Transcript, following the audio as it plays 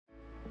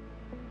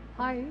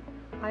Hi,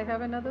 I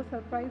have another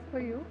surprise for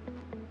you.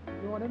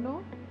 You want to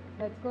know?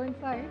 Let's go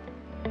inside.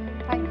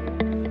 Thank you.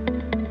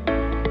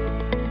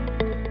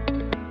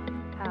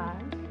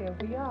 And here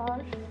we are.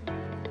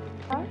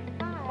 Hi.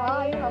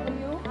 Hi, how are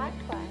you? I'm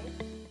fine.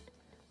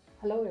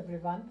 Hello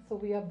everyone. So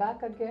we are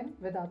back again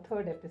with our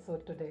third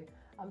episode today.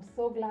 I'm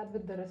so glad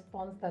with the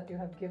response that you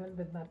have given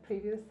with my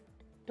previous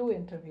two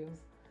interviews.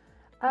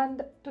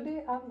 And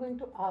today I'm going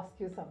to ask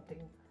you something.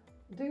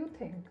 Do you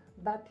think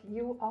that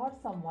you are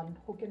someone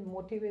who can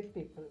motivate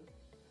people?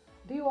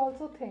 Do you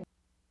also think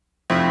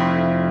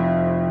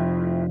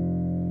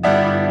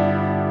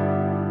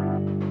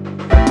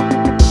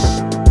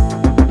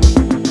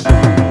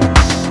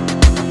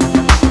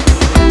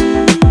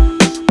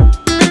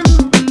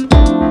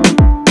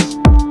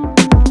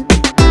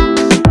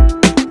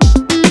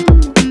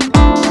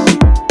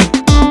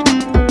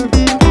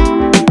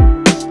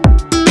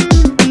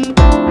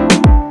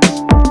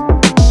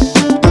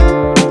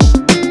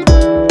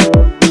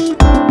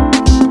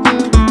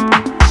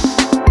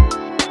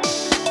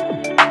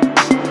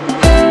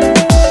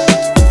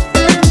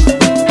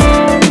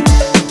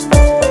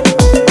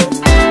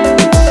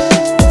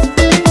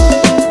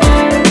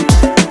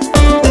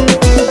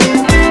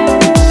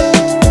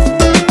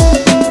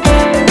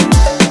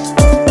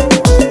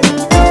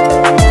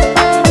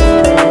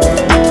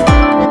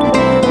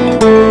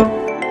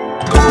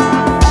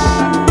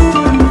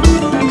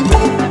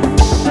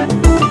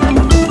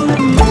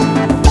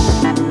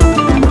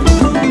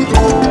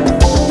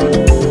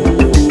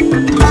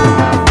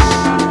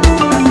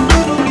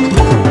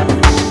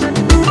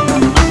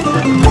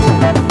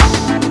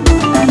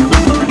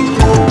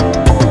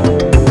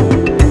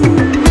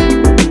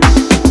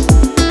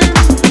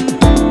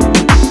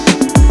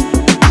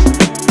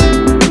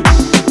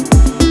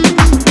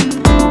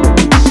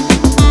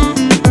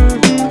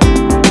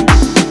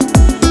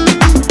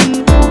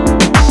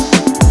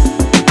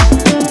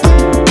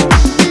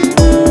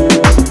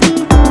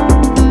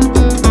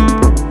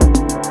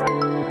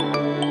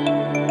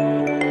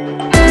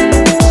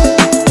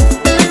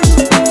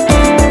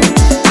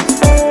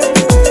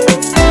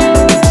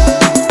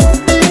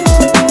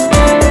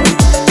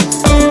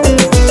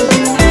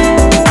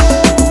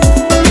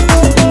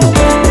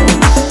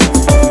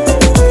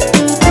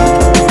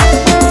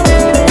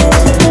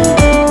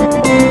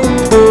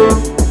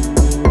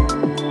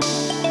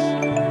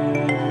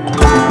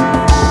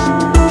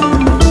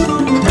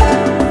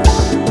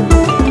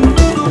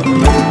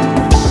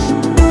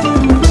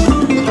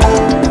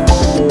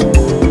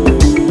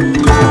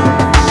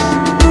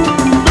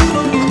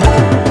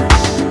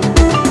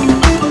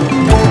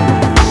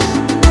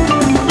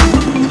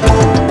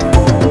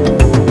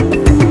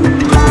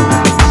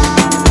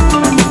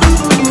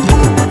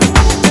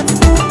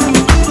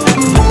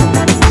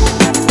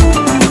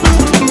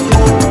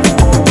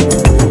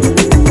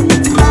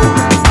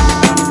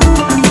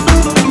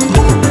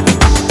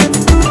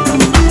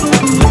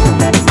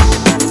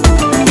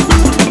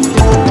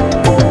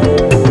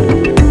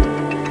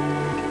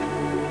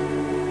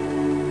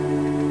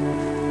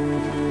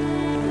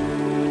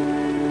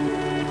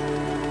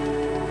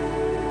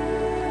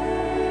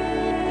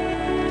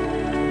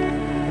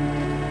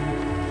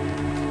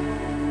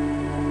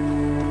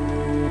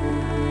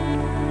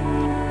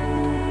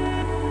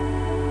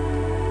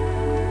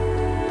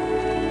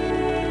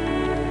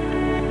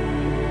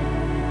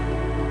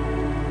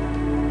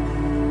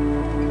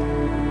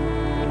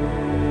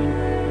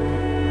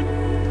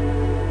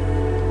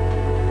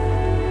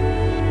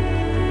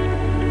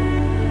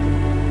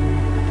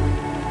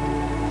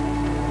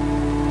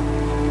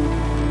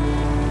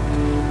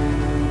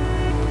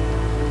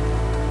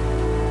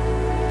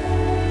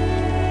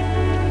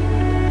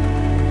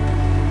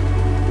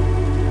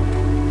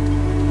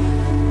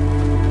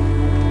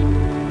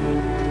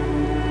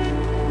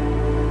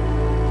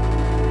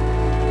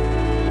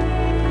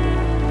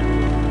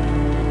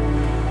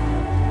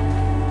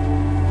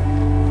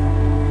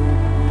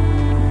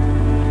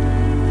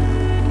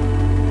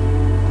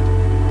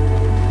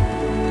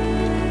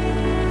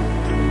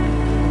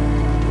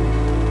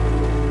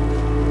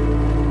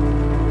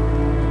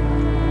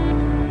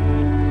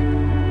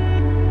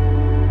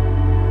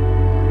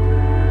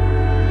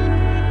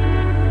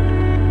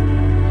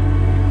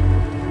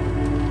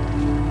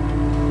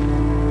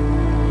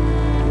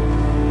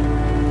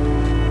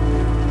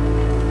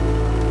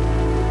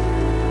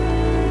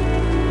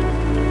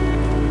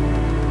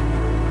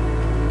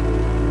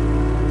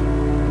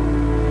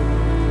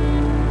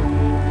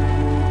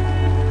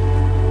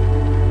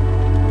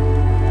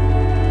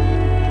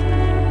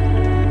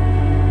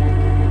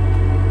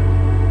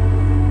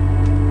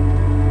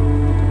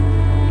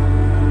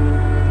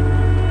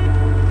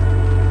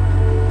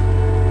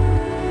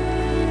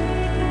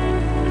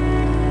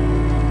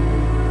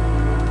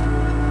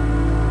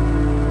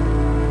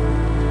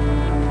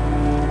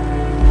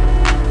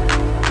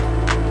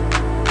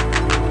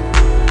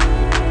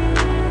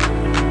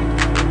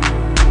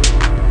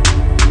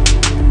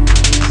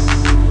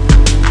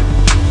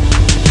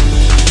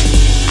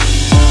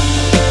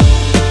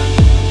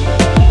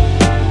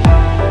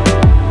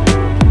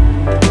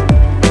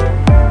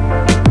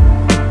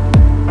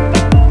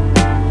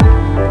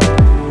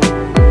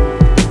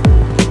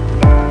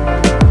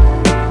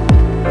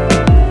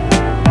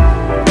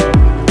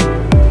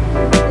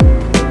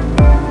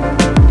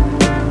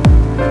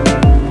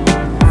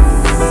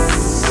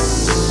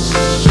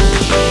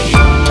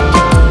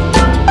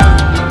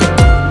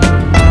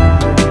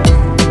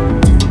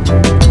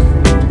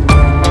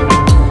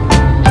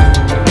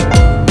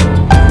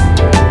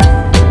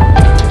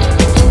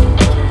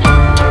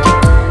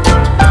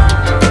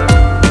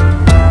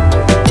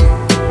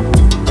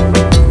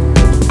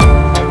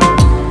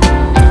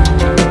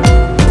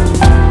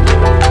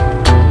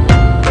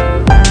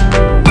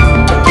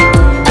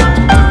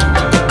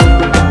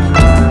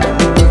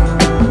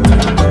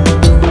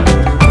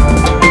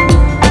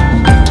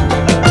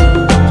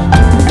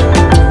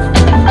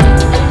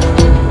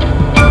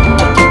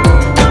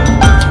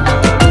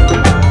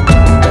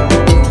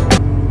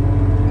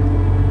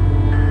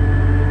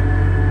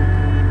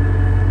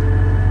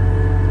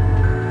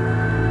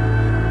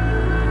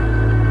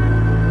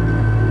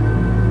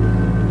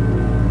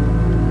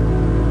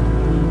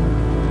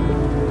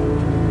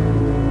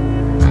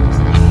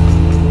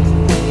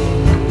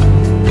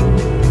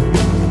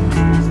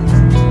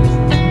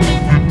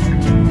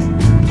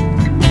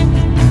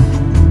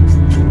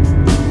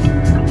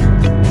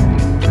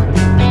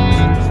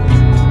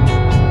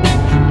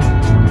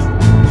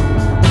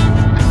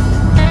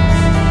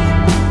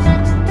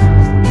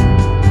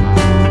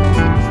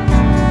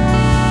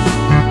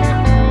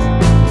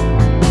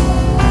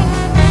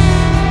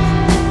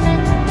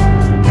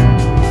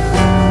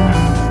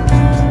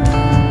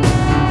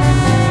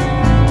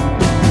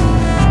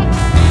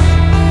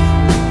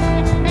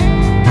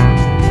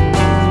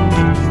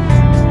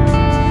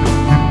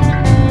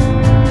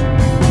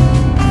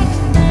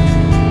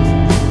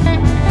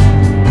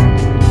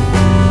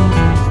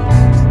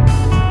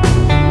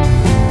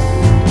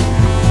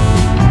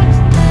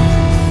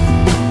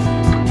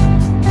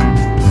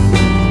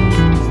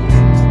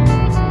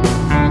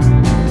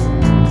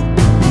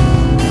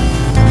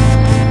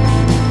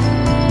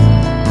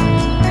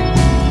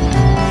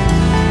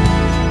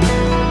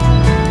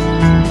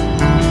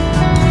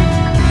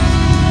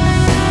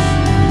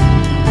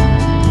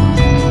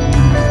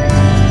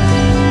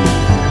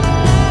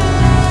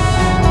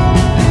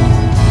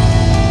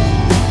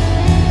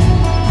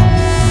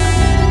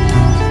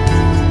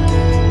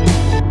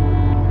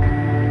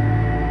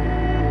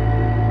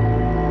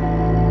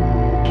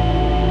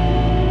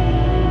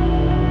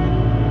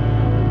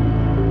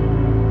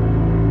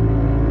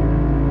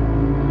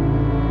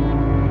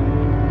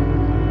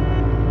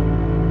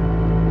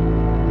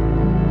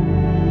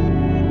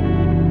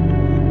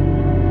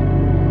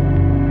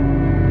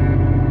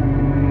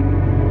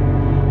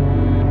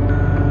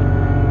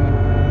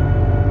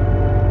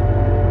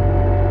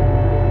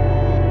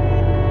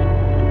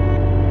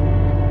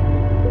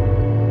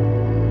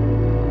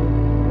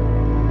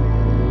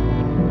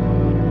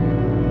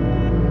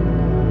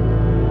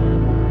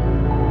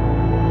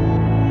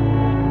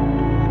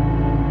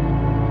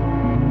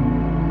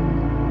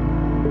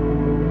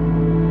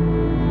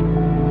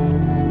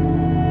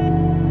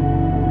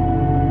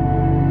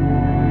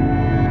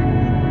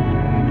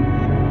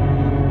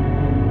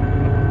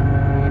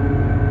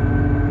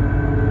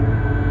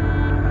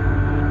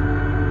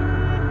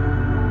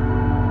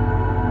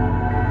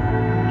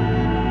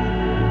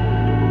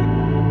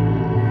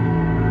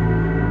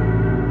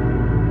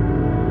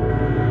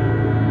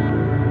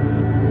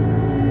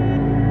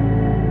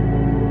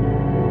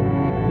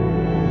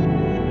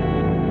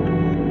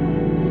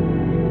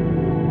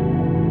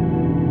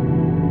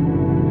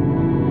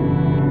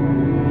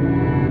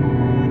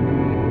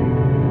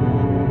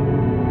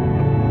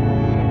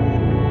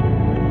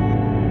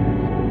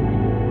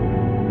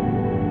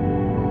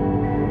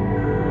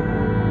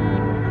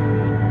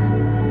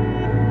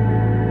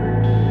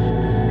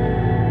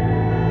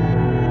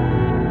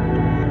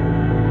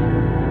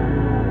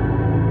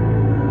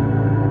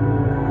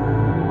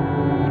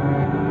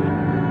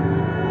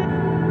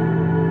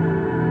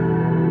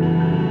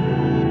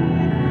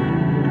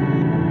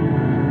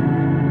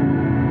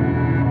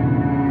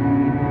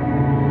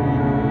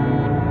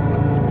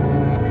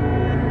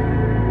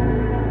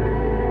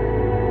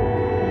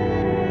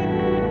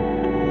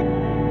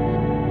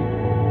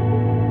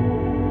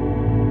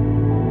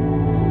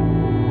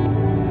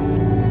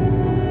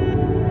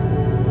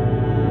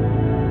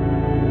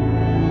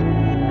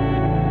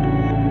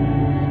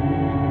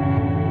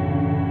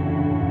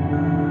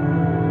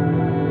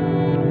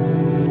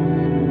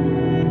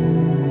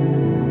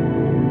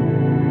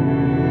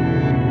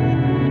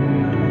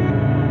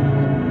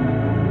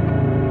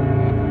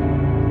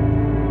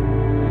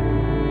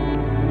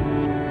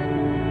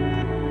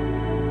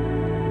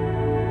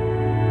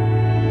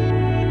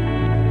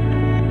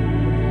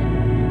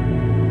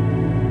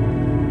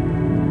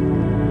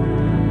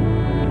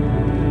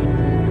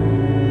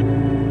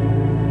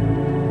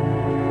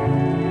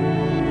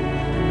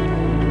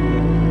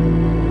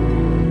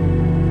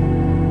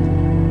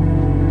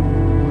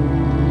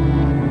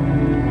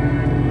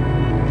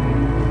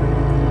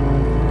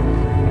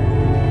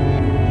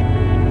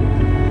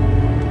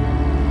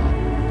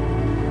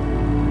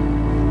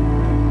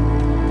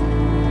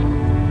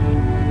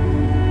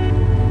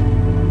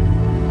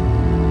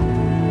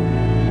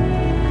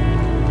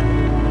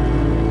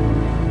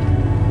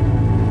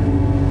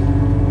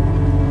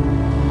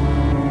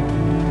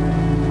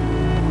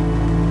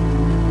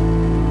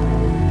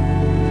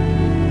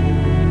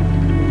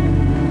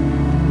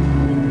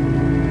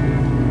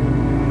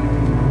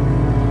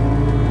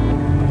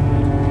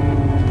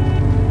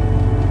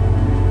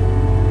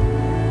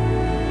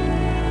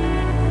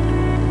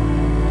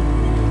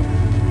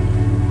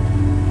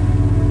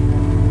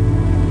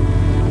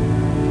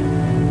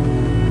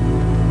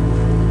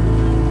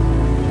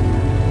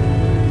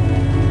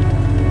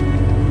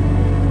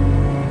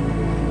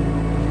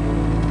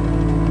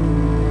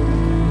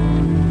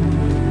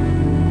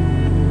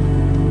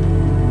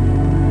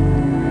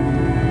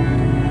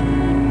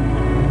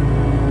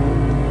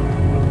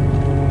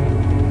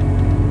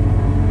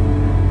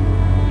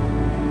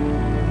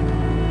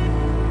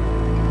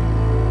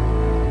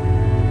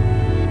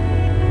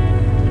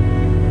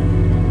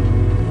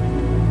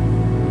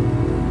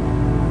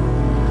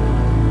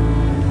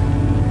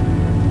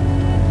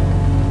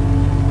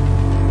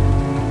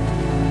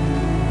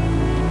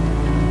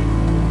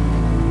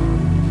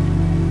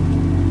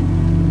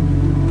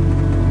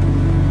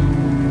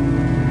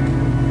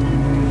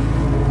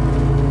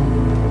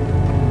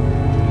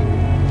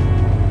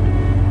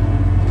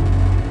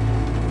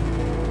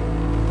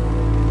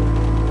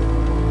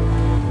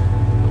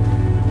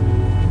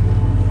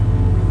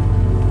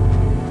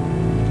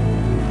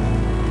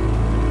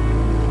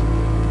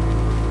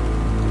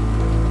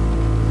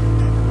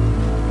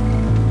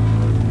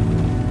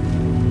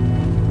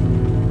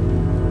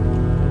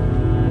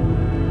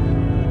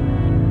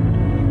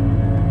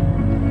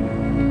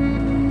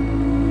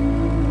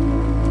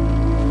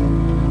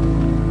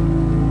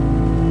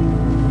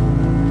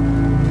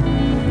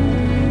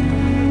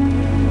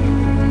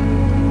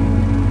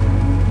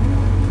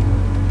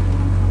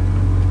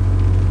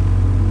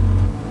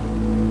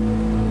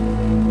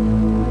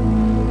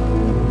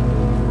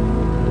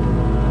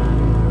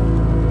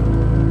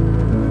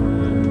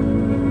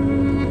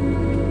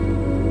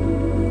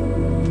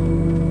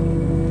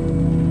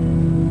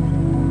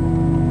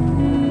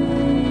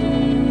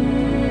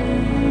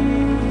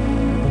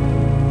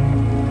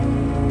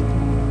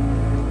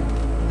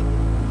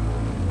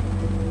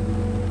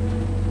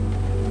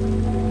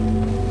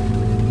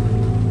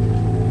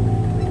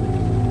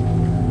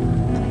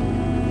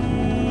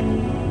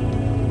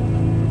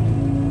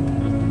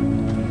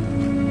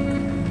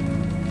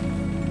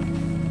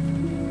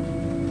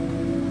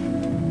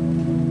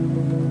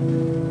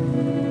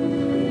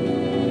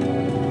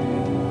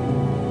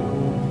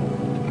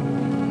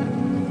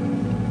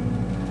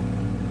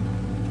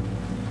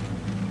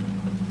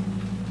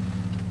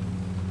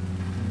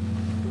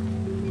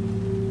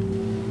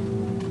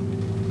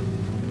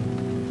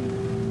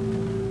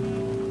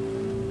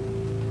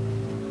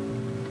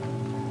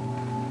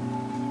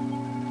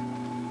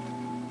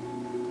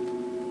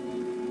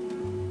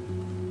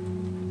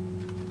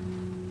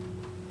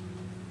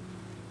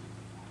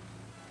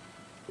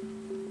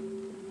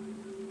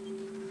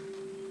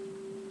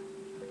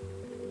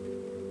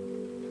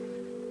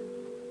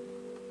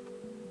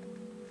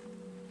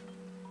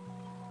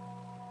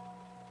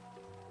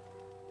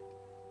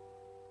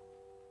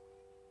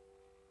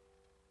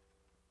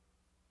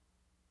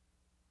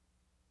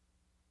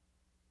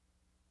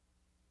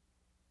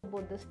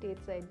both the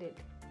states I did.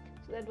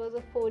 So that was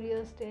a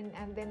 4-year stint,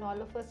 and then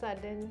all of a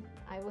sudden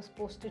I was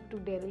posted to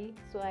Delhi.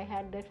 So I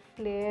had that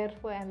flair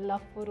for and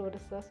love for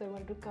Odisha, so I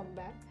wanted to come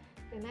back.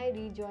 Then I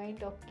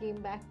rejoined or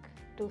came back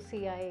to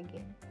CI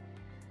again.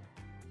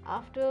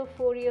 After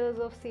 4 years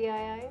of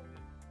CII,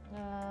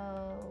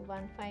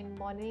 one fine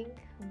morning,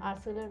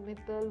 Arcelor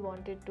Mital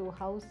wanted to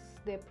house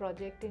their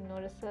project in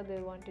Odisha.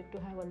 They wanted to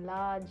have a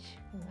large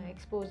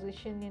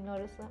exposition in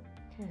Odisha.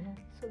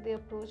 So they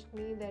approached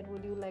me that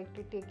would you like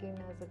to take in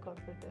as a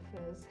corporate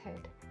affairs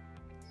head.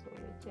 So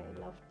which I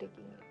love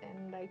taking it,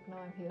 and right now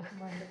I'm here.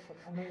 Wonderful,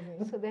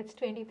 amazing. So that's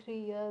 23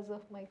 years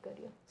of my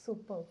career.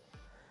 Superb.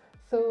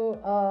 So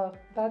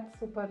that's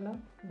Suparna,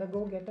 the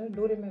go-getter.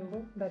 Do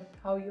remember that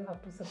how you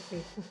have to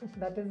succeed.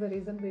 That is the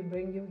reason we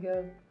bring you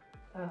here.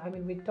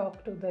 We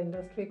talk to the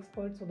industry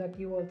experts so that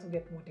you also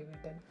get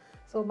motivated.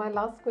 So my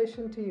last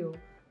question to you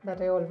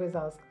that I always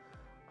ask,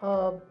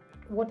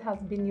 what has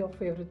been your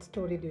favorite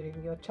story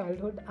during your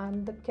childhood,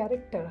 and the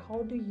character,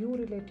 how do you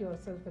relate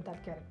yourself with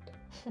that character?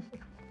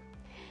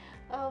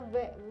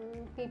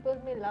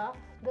 People may laugh.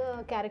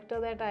 The character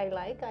that I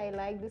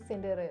like the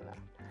Cinderella.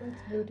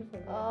 It's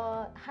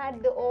beautiful.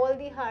 Had all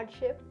the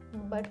hardship,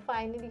 but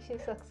finally she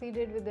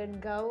succeeded with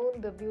that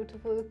gown, the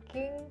beautiful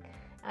king,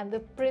 and the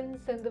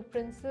prince and the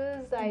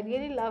princess. I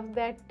really love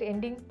that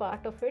ending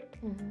part of it.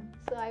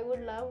 So I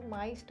would love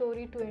my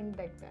story to end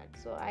like that.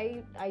 So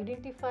I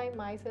identify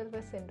myself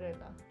as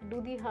Cinderella. Do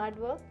the hard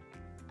work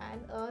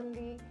and earn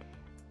the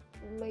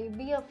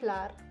maybe a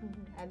flower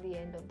at the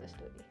end of the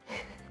story.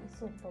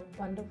 Super,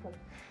 wonderful.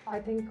 I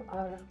think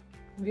our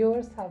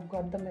viewers have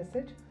got the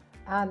message,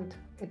 and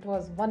it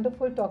was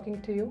wonderful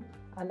talking to you,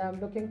 and I'm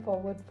looking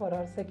forward for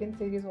our second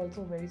series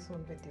also very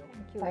soon with you.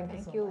 Thank you.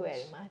 Thank you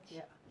very much.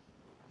 Yeah.